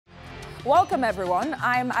Welcome, everyone.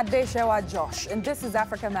 I'm Adeshewa Josh, and this is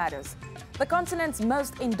Africa Matters. The continent's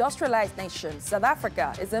most industrialized nation, South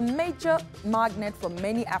Africa, is a major magnet for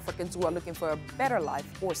many Africans who are looking for a better life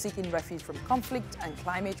or seeking refuge from conflict and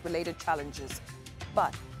climate-related challenges.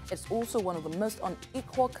 But it's also one of the most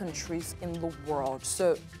unequal countries in the world,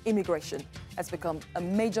 so immigration has become a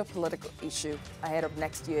major political issue ahead of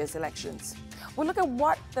next year's elections. We'll look at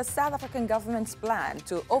what the South African government's plan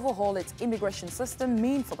to overhaul its immigration system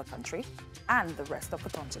mean for the country and the rest of the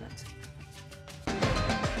continent.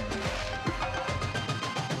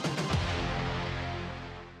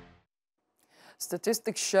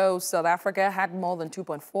 Statistics show South Africa had more than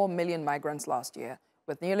 2.4 million migrants last year,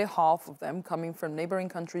 with nearly half of them coming from neighboring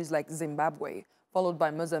countries like Zimbabwe, followed by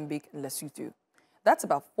Mozambique and Lesotho. That's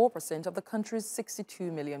about 4% of the country's 62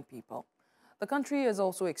 million people. The country has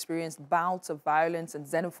also experienced bouts of violence and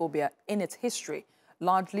xenophobia in its history,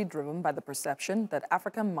 largely driven by the perception that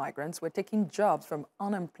African migrants were taking jobs from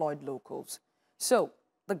unemployed locals. So,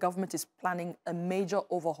 the government is planning a major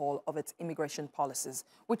overhaul of its immigration policies,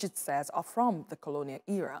 which it says are from the colonial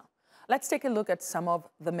era. Let's take a look at some of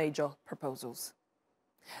the major proposals.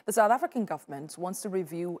 The South African government wants to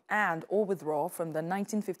review and/or withdraw from the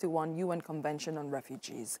 1951 UN Convention on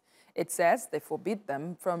Refugees. It says they forbid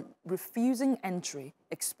them from refusing entry,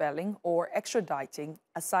 expelling, or extraditing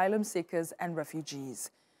asylum seekers and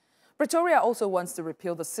refugees. Pretoria also wants to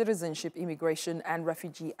repeal the Citizenship, Immigration and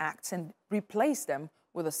Refugee Acts and replace them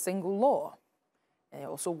with a single law. And it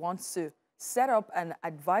also wants to set up an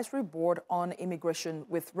advisory board on immigration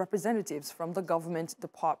with representatives from the government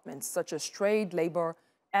departments such as trade, labor,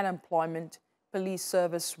 and employment, police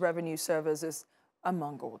service, revenue services,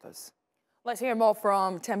 among others. Let's hear more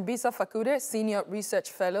from Thembisa Fakude, Senior Research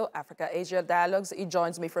Fellow, Africa-Asia Dialogues. He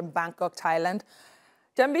joins me from Bangkok, Thailand.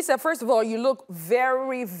 Thembisa, first of all, you look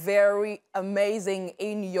very, very amazing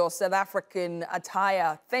in your South African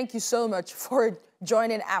attire. Thank you so much for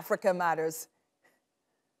joining Africa Matters.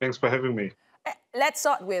 Thanks for having me. Let's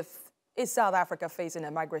start with, is South Africa facing a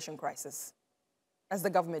migration crisis, as the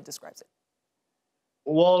government describes it?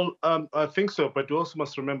 Well, I think so, but you also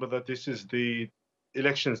must remember that this is the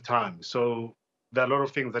elections time. So there are a lot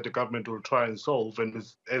of things that the government will try and solve. And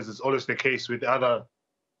as is always the case with other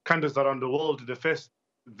countries around the world, the first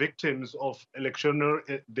victims of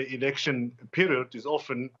the election period is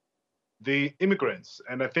often the immigrants.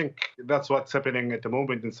 And I think that's what's happening at the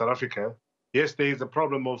moment in South Africa. Yes, there is a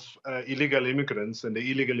problem of illegal immigrants and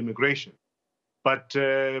the illegal immigration. But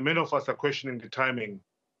many of us are questioning the timing,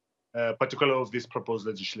 particularly of this proposed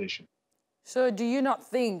legislation. So do you not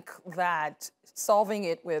think that solving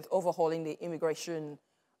it with overhauling the immigration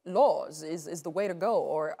laws is the way to go,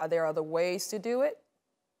 or are there other ways to do it?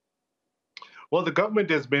 Well, the government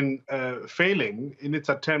has been failing in its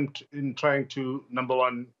attempt in trying to, number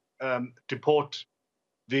one, deport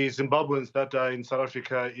the Zimbabweans that are in South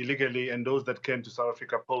Africa illegally and those that came to South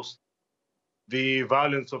Africa post the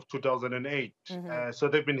violence of 2008. So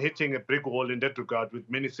they've been hitting a brick wall in that regard, with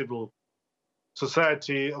many civil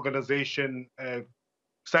society organizations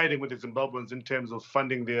siding with the Zimbabweans in terms of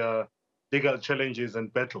funding their legal challenges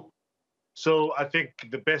and battle. So I think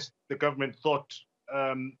the best the government thought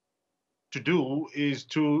to do is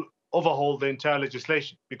to overhaul the entire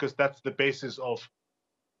legislation, because that's the basis of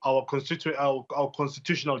our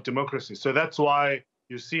constitutional democracy. So that's why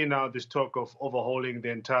you see now this talk of overhauling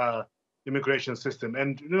the entire immigration system.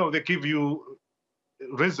 And, they give you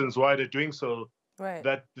reasons why they're doing so, right?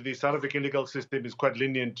 That the South African legal system is quite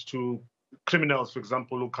lenient to criminals, for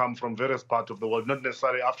example, who come from various parts of the world, not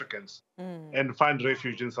necessarily Africans, and find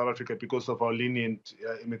refuge in South Africa because of our lenient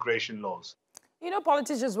immigration laws.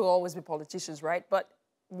 Politicians will always be politicians, right? But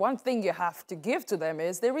one thing you have to give to them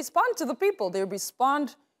is they respond to the people. They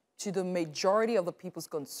respond to the majority of the people's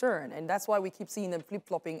concern. And that's why we keep seeing them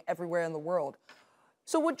flip-flopping everywhere in the world.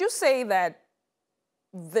 So would you say that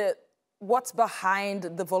what's behind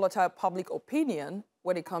the volatile public opinion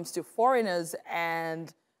when it comes to foreigners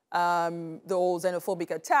and those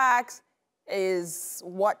xenophobic attacks is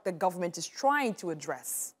what the government is trying to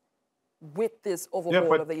address with this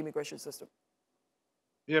overhaul of the immigration system?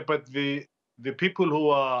 Yeah, but the people who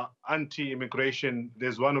are anti-immigration,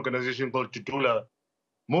 there's one organization called Tudula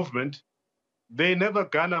Movement, they never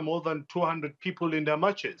garner more than 200 people in their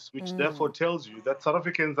marches, which therefore tells you that South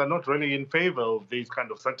Africans are not really in favor of these kind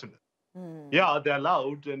of sentiments. Yeah, they're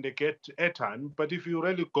loud and they get airtime, but if you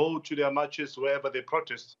really go to their marches, wherever they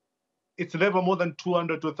protest, it's never more than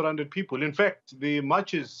 200 to 300 people. In fact, the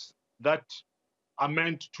marches that are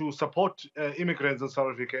meant to support immigrants in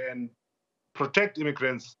South Africa and protect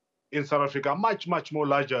immigrants in South Africa are much, much more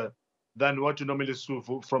larger than what you normally see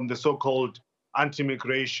from the so-called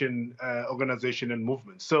anti-immigration organization and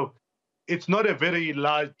movement. So it's not a very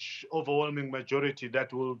large, overwhelming majority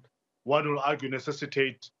that one will argue,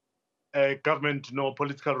 necessitate a government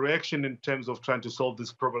political reaction in terms of trying to solve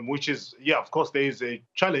this problem, which is, yeah, of course, there is a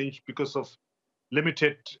challenge because of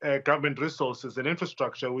limited government resources and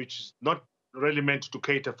infrastructure, which is not really meant to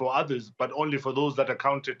cater for others, but only for those that are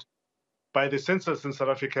counted by the census in South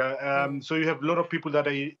Africa. So you have a lot of people that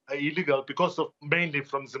are illegal because of mainly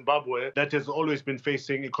from Zimbabwe that has always been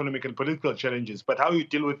facing economic and political challenges. But how you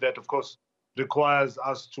deal with that, of course, requires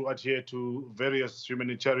us to adhere to various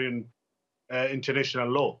humanitarian international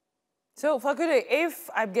law. So, Fakude, if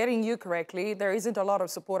I'm getting you correctly, there isn't a lot of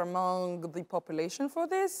support among the population for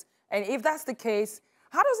this. And if that's the case,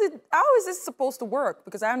 how is this supposed to work?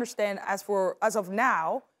 Because I understand as of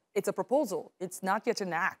now, it's a proposal. It's not yet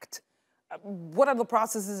an act. What are the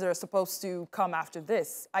processes that are supposed to come after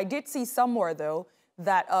this? I did see somewhere, though,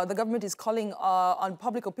 that the government is calling on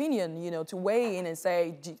public opinion, to weigh in and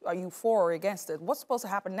say, are you for or against it? What's supposed to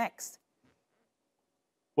happen next?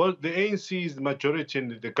 Well, the ANC's majority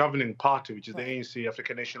in the governing party, which is the ANC,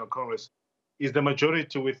 African National Congress, is the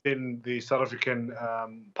majority within the South African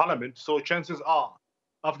parliament. So chances are,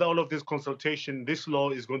 after all of this consultation, this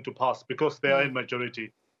law is going to pass because they are in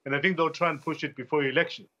majority. And I think they'll try and push it before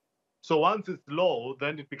election. So once it's law,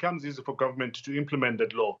 then it becomes easy for government to implement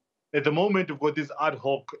that law. At the moment, we've got these ad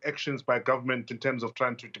hoc actions by government in terms of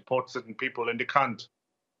trying to deport certain people, and they can't.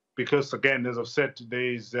 Because, again, as I've said,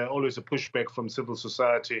 there's always a pushback from civil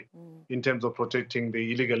society in terms of protecting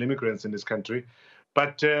the illegal immigrants in this country.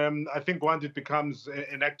 But I think once it becomes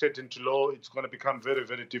enacted into law, it's going to become very,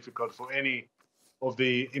 very difficult for any of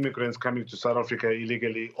the immigrants coming to South Africa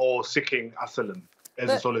illegally or seeking asylum,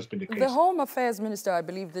 as it's always been the case. The Home Affairs Minister, I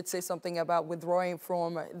believe, did say something about withdrawing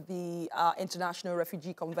from the international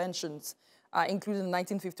refugee conventions, including the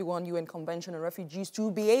 1951 UN Convention on Refugees,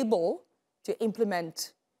 to be able to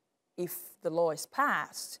implement if the law is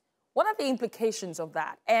passed. What are the implications of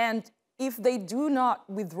that? And if they do not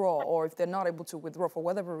withdraw, or if they're not able to withdraw for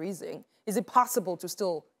whatever reason, is it possible to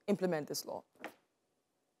still implement this law?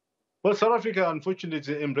 Well, South Africa, unfortunately,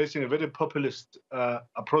 is embracing a very populist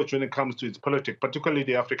approach when it comes to its politics, particularly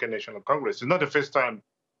the African National Congress. It's not the first time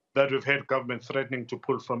that we've had government threatening to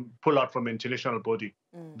pull out from an international body.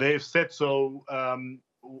 They've said so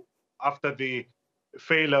after the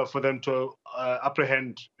failure for them to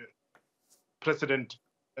apprehend President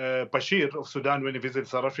Bashir of Sudan when he visited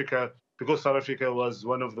South Africa, because South Africa was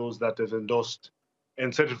one of those that has endorsed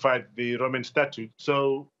and certified the Roman Statute.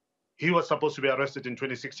 So he was supposed to be arrested in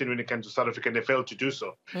 2016 when he came to South Africa, and they failed to do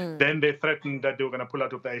so. Then they threatened that they were going to pull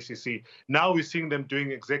out of the ICC. Now we're seeing them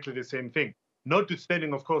doing exactly the same thing,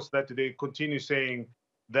 notwithstanding, of course, that they continue saying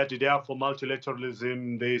that they are for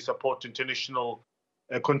multilateralism, they support international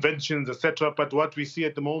conventions, etc. But what we see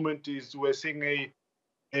at the moment is we're seeing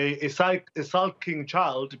a sulking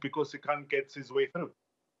child because he can't get his way through.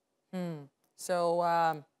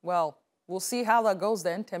 So, well, we'll see how that goes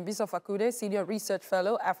then. Thembisa Fakude, Senior Research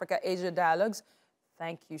Fellow, Africa-Asia Dialogues.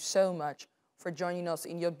 Thank you so much for joining us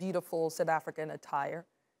in your beautiful South African attire.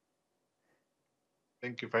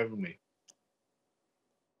 Thank you for having me.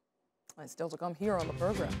 And still to come here on the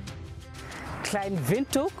program. Klein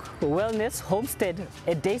Windhoek Wellness Homestead,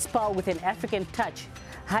 a day spa with an African touch,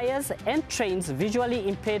 hires and trains visually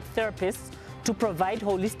impaired therapists to provide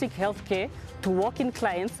holistic health care to walk-in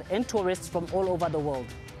clients and tourists from all over the world.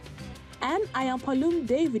 And I am Palum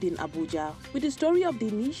David in Abuja with the story of the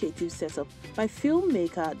initiative set up by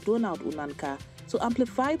filmmaker Donald Unanka to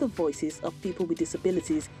amplify the voices of people with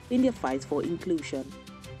disabilities in their fight for inclusion.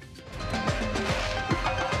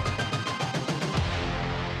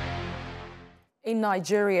 In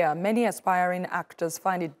Nigeria, many aspiring actors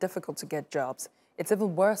find it difficult to get jobs. It's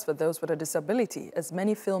even worse for those with a disability, as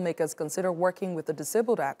many filmmakers consider working with a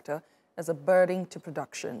disabled actor as a burden to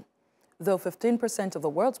production. Though 15% of the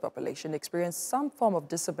world's population experience some form of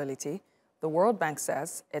disability, the World Bank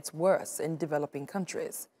says it's worse in developing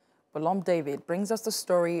countries. Palom David brings us the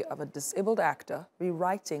story of a disabled actor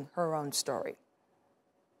rewriting her own story.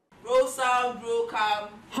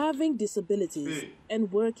 Having disabilities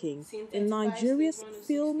and working in Nigeria's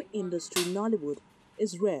film industry, Nollywood,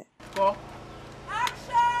 is rare.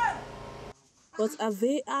 But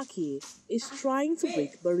Ave Aki is trying to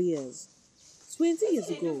break barriers. 20 years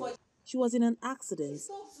ago, she was in an accident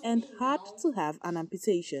and had to have an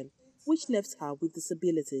amputation, which left her with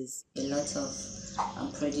disabilities. A lot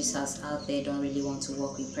of producers out there don't really want to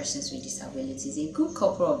work with persons with disabilities. A good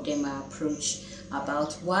couple of them are approached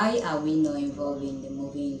about why are we not involved in the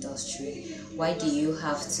movie industry? Why do you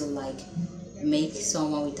have to make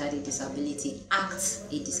someone without a disability act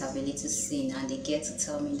a disability scene, and they get to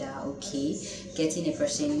tell me that, okay, getting a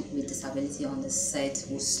person with disability on the set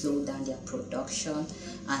will slow down their production,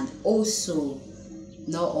 and also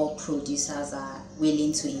not all producers are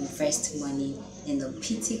willing to invest money in the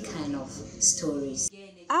pity kind of stories.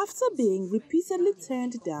 After being repeatedly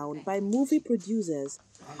turned down by movie producers,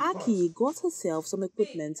 Aki got herself some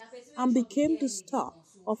equipment and became the star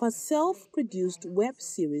of a self-produced web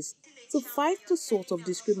series to fight the sort of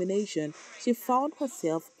discrimination she found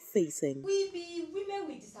herself facing. We be women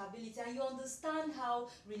with disability, and you understand how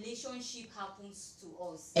relationship happens to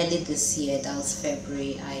us. Early this year, that was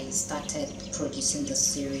February, I started producing the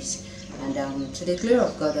series, and to the glory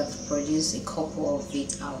of God, I've produced a couple of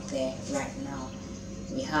it out there right now.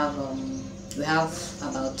 We have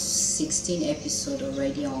about 16 episodes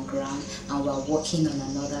already on ground, and we're working on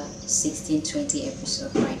another 16-20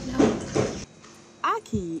 episodes right now.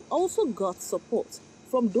 Aki also got support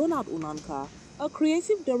from Donald Unanka, a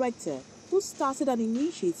creative director who started an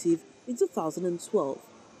initiative in 2012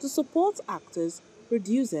 to support actors,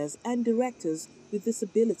 producers, and directors with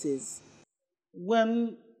disabilities.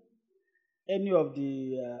 When any of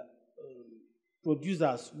the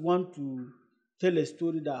producers want to tell a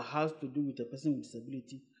story that has to do with a person with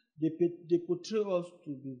disability, they portray us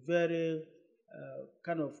to be very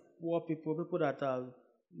kind of poor people that are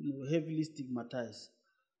heavily stigmatized.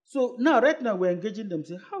 So right now we're engaging them,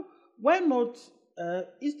 say, why not,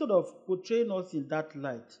 instead of portraying us in that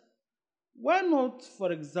light, why not,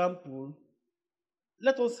 for example,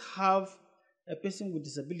 let us have a person with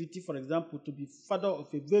disability, for example, to be father of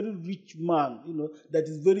a very rich man, that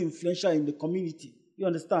is very influential in the community. You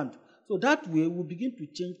understand? So that way, we'll begin to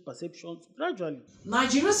change perceptions gradually.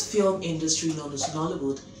 Nigeria's film industry, known as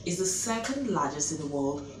Nollywood, is the second largest in the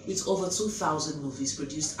world, with over 2,000 movies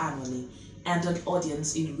produced annually and an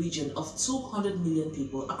audience in the region of 200 million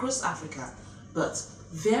people across Africa. But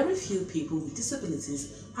very few people with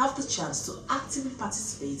disabilities have the chance to actively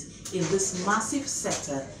participate in this massive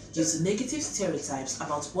sector due to negative stereotypes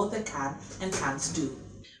about what they can and can't do.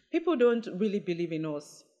 People don't really believe in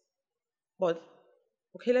us, but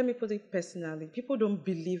okay, let me put it personally. People don't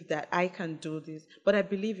believe that I can do this, but I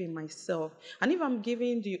believe in myself. And if I'm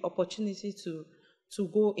given the opportunity to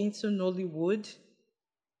go into Nollywood,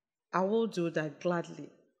 I will do that gladly.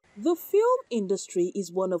 The film industry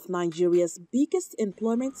is one of Nigeria's biggest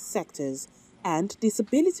employment sectors, and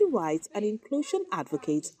disability rights and inclusion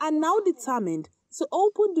advocates are now determined to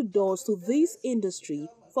open the doors to this industry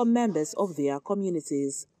for members of their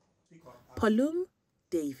communities. Palum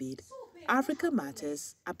David, Africa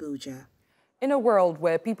Matters, Abuja. In a world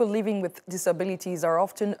where people living with disabilities are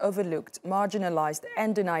often overlooked, marginalized,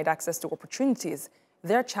 and denied access to opportunities,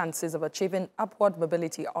 their chances of achieving upward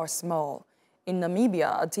mobility are small. In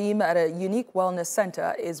Namibia, a team at a unique wellness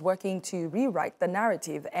center is working to rewrite the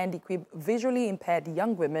narrative and equip visually impaired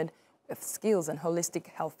young women with skills in holistic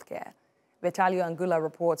healthcare. Vitalio Angula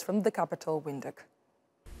reports from the capital, Windhoek.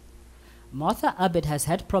 Martha Abed has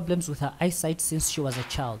had problems with her eyesight since she was a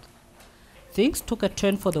child. Things took a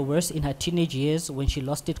turn for the worse in her teenage years when she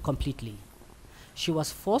lost it completely. She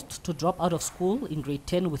was forced to drop out of school in grade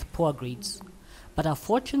 10 with poor grades. But her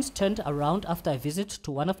fortunes turned around after a visit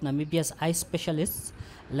to one of Namibia's eye specialists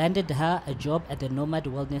landed her a job at the Nomad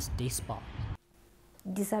Wellness Day Spa.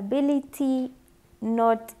 Disability,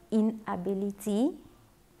 not inability.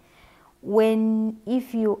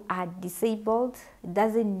 If you are disabled,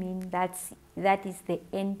 doesn't mean that is the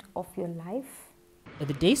end of your life.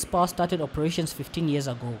 The Day Spa started operations 15 years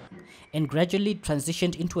ago and gradually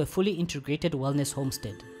transitioned into a fully integrated wellness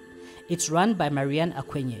homestead. It's run by Marianne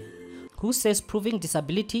Akwenye, who says proving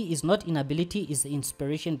disability is not inability is the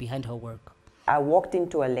inspiration behind her work. I walked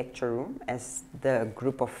into a lecture room as the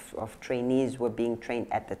group of trainees were being trained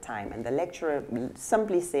at the time, and the lecturer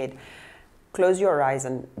simply said, close your eyes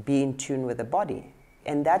and be in tune with the body.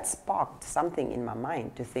 And that sparked something in my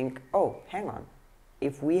mind to think, oh, hang on.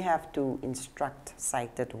 If we have to instruct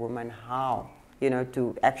sighted women how,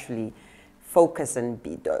 to actually focus and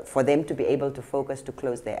for them to be able to focus, to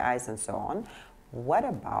close their eyes and so on, what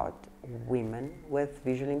about women with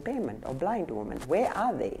visual impairment or blind women? Where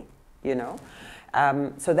are they,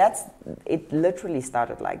 So it literally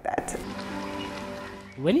started like that.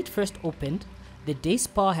 When it first opened, the Day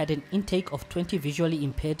Spa had an intake of 20 visually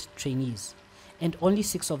impaired trainees, and only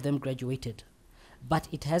 6 of them graduated. But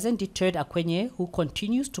it hasn't deterred Akwenye, who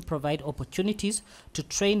continues to provide opportunities to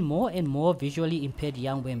train more and more visually impaired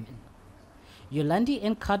young women. Yolandi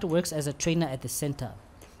Enkart works as a trainer at the center,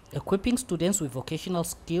 equipping students with vocational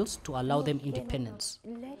skills to allow them independence.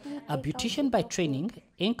 A beautician by training,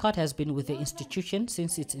 Enkart has been with the institution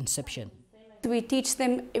since its inception. We teach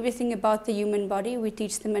them everything about the human body. We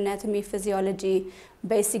teach them anatomy, physiology,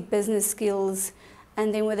 basic business skills,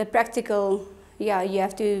 and then with the practical, you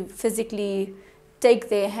have to physically take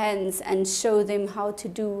their hands and show them how to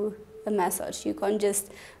do a massage. You can't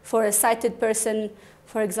just, for a sighted person,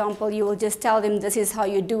 for example, you will just tell them this is how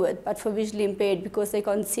you do it, but for visually impaired, because they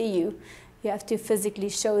can't see you, you have to physically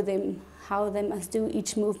show them how they must do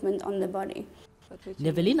each movement on the body.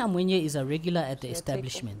 Neveline Amwenye is a regular at the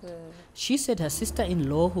establishment. She said her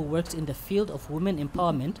sister-in-law, who works in the field of women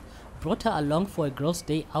empowerment, brought her along for a girls'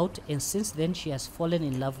 day out, and since then she has fallen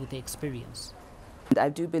in love with the experience. I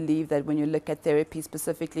do believe that when you look at therapy,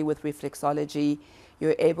 specifically with reflexology,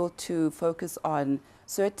 you're able to focus on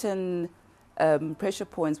certain pressure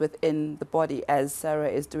points within the body, as Sarah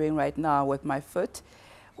is doing right now with my foot,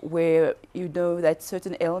 where you know that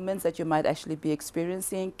certain ailments that you might actually be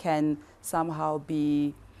experiencing can somehow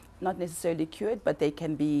be not necessarily cured, but they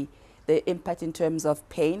can be, the impact in terms of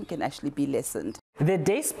pain can actually be lessened. The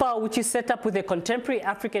day spa, which is set up with a contemporary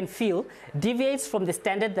African feel, deviates from the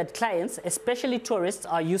standard that clients, especially tourists,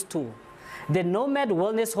 are used to. The Nomad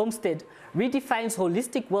Wellness Homestead redefines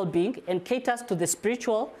holistic well-being and caters to the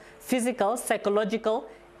spiritual, physical, psychological,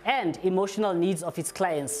 and emotional needs of its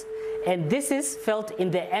clients. And this is felt in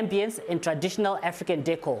the ambience and traditional African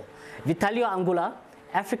decor. Vitalio Angula,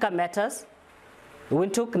 Africa Matters,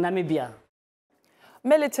 Windhoek, Namibia.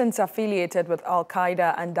 Militants affiliated with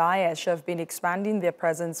Al-Qaeda and Daesh have been expanding their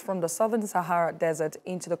presence from the southern Sahara Desert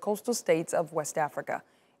into the coastal states of West Africa.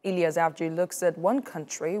 Ilyas Avji looks at one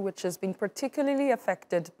country which has been particularly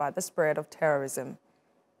affected by the spread of terrorism.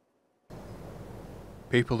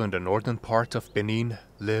 People in the northern part of Benin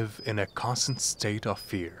live in a constant state of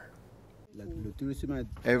fear.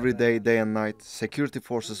 Every day, day and night, security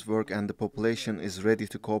forces work and the population is ready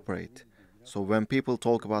to cooperate. So when people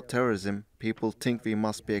talk about terrorism, people think we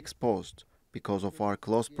must be exposed because of our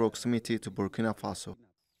close proximity to Burkina Faso.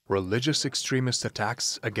 Religious extremist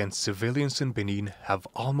attacks against civilians in Benin have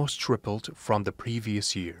almost tripled from the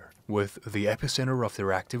previous year, with the epicenter of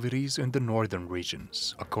their activities in the northern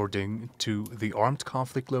regions, according to the Armed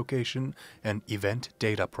Conflict Location and Event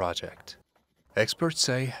Data Project. Experts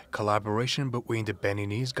say collaboration between the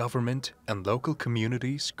Beninese government and local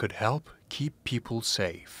communities could help keep people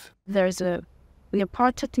safe. There's a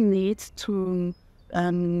important need to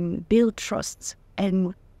build trust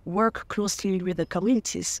and work closely with the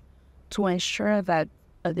communities to ensure that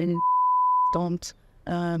they don't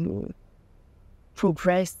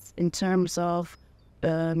progress in terms of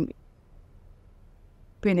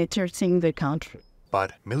penetrating the country.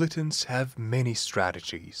 But militants have many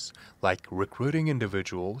strategies, like recruiting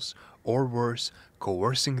individuals or worse,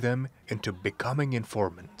 coercing them into becoming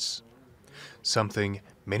informants. Something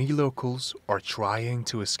many locals are trying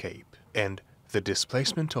to escape, and the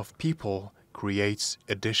displacement of people creates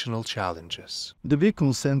additional challenges. The big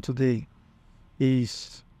concern today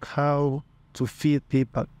is how to feed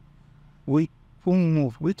people. We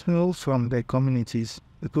move from their communities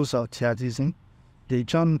because of terrorism. They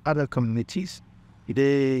join other communities.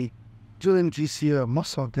 During this year,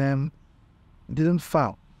 most of them didn't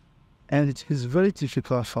fall. And it is very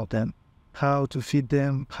difficult for them how to feed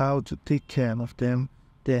them, how to take care of them,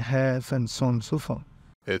 their health, and so on and so forth.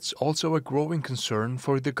 It's also a growing concern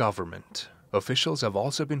for the government. Officials have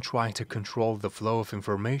also been trying to control the flow of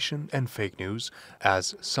information and fake news,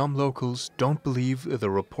 as some locals don't believe the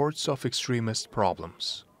reports of extremist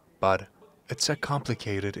problems. But it's a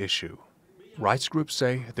complicated issue. Rights groups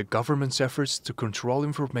say the government's efforts to control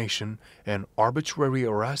information and arbitrary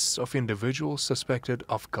arrests of individuals suspected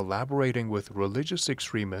of collaborating with religious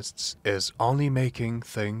extremists is only making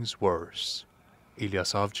things worse.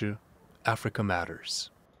 Ilyas Avji, Africa Matters.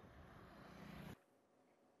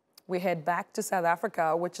 We head back to South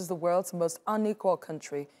Africa, which is the world's most unequal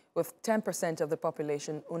country, with 10% of the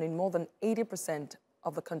population owning more than 80%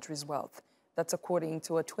 of the country's wealth. That's according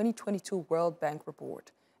to a 2022 World Bank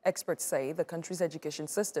report. Experts say the country's education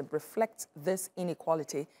system reflects this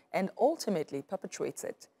inequality and ultimately perpetuates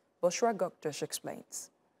it. Bushra Gokdesh explains.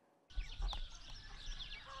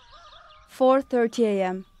 4:30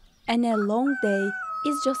 a.m. and a long day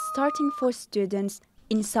is just starting for students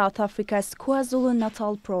in South Africa's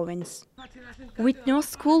KwaZulu-Natal province. With no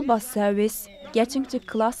school bus service, getting to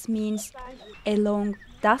class means a long,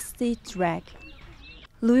 dusty trek.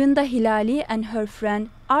 Luyanda Hilali and her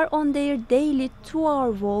friend are on their daily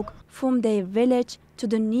 2-hour walk from their village to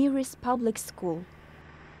the nearest public school.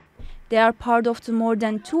 They are part of the more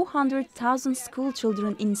than 200,000 school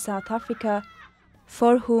children in South Africa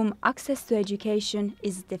for whom access to education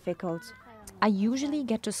is difficult. I usually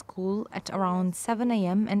get to school at around 7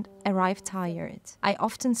 a.m. and arrive tired. I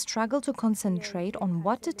often struggle to concentrate on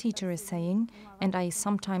what the teacher is saying, and I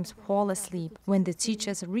sometimes fall asleep. When the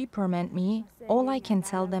teachers reprimand me, all I can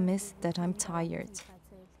tell them is that I'm tired.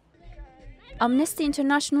 Amnesty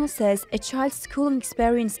International says a child's schooling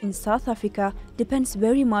experience in South Africa depends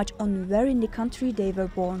very much on where in the country they were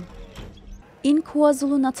born. In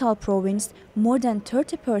KwaZulu-Natal province, more than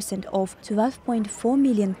 30% of 12.4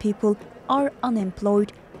 million people are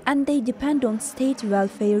unemployed and they depend on state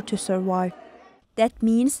welfare to survive. That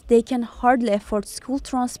means they can hardly afford school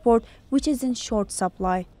transport, which is in short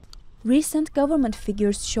supply. Recent government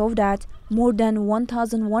figures show that more than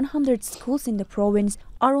 1,100 schools in the province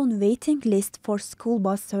are on waiting list for school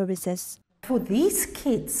bus services. For these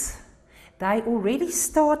kids, they already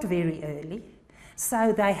start very early,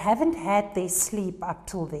 so they haven't had their sleep up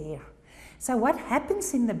till there. So what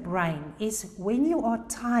happens in the brain is when you are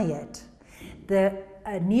tired, the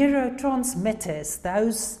neurotransmitters,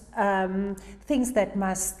 those things that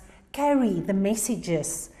must carry the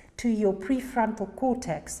messages to your prefrontal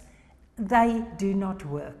cortex, they do not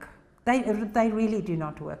work. They really do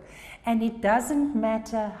not work. And it doesn't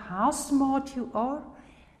matter how smart you are,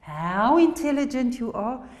 how intelligent you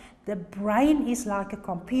are, the brain is like a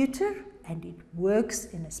computer and it works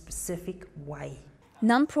in a specific way.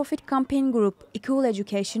 Non-profit campaign group Equal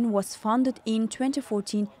Education was founded in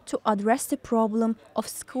 2014 to address the problem of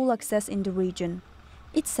school access in the region.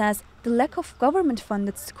 It says the lack of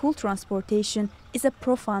government-funded school transportation is a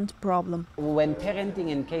profound problem. When parenting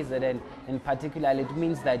in KZN in particular, it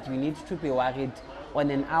means that you need to be worried on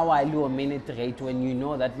an hourly or minute rate when you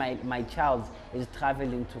know that my child is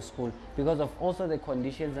traveling to school because of also the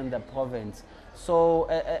conditions in the province. So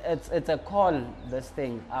it's a call, this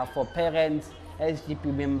thing, for parents, SGP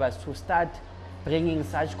members to start bringing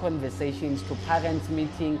such conversations to parents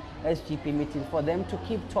meeting, SGP meeting, for them to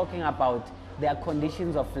keep talking about their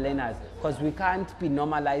conditions of learners, because we can't be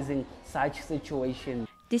normalizing such situations.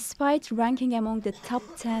 Despite ranking among the top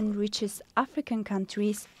 10 richest African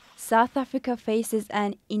countries, South Africa faces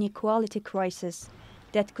an inequality crisis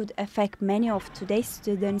that could affect many of today's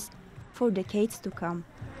students for decades to come.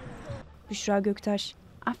 Büşra Göktaş,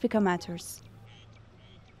 Africa Matters.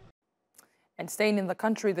 And staying in the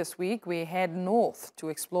country this week, we head north to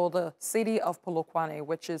explore the city of Polokwane,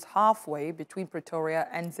 which is halfway between Pretoria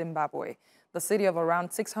and Zimbabwe. The city of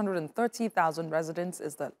around 630,000 residents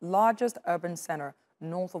is the largest urban center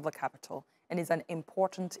north of the capital and is an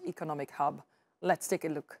important economic hub. Let's take a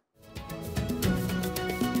look.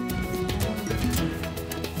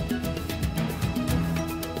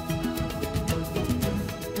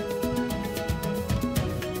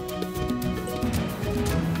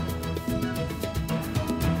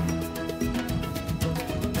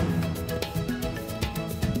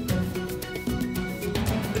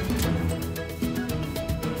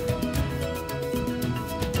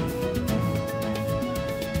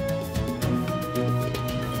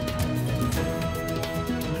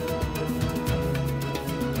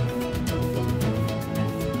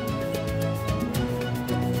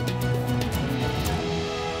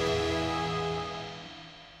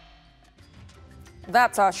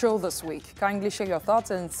 That's our show this week. Kindly share your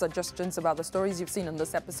thoughts and suggestions about the stories you've seen in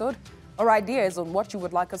this episode or ideas on what you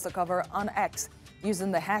would like us to cover on X using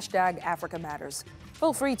the hashtag Africa Matters.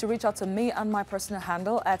 Feel free to reach out to me on my personal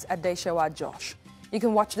handle at @AdeshawaJosh. You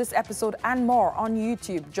can watch this episode and more on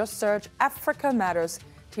YouTube. Just search Africa Matters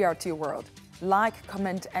TRT World. Like,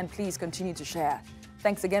 comment, and please continue to share.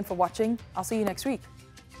 Thanks again for watching. I'll see you next week.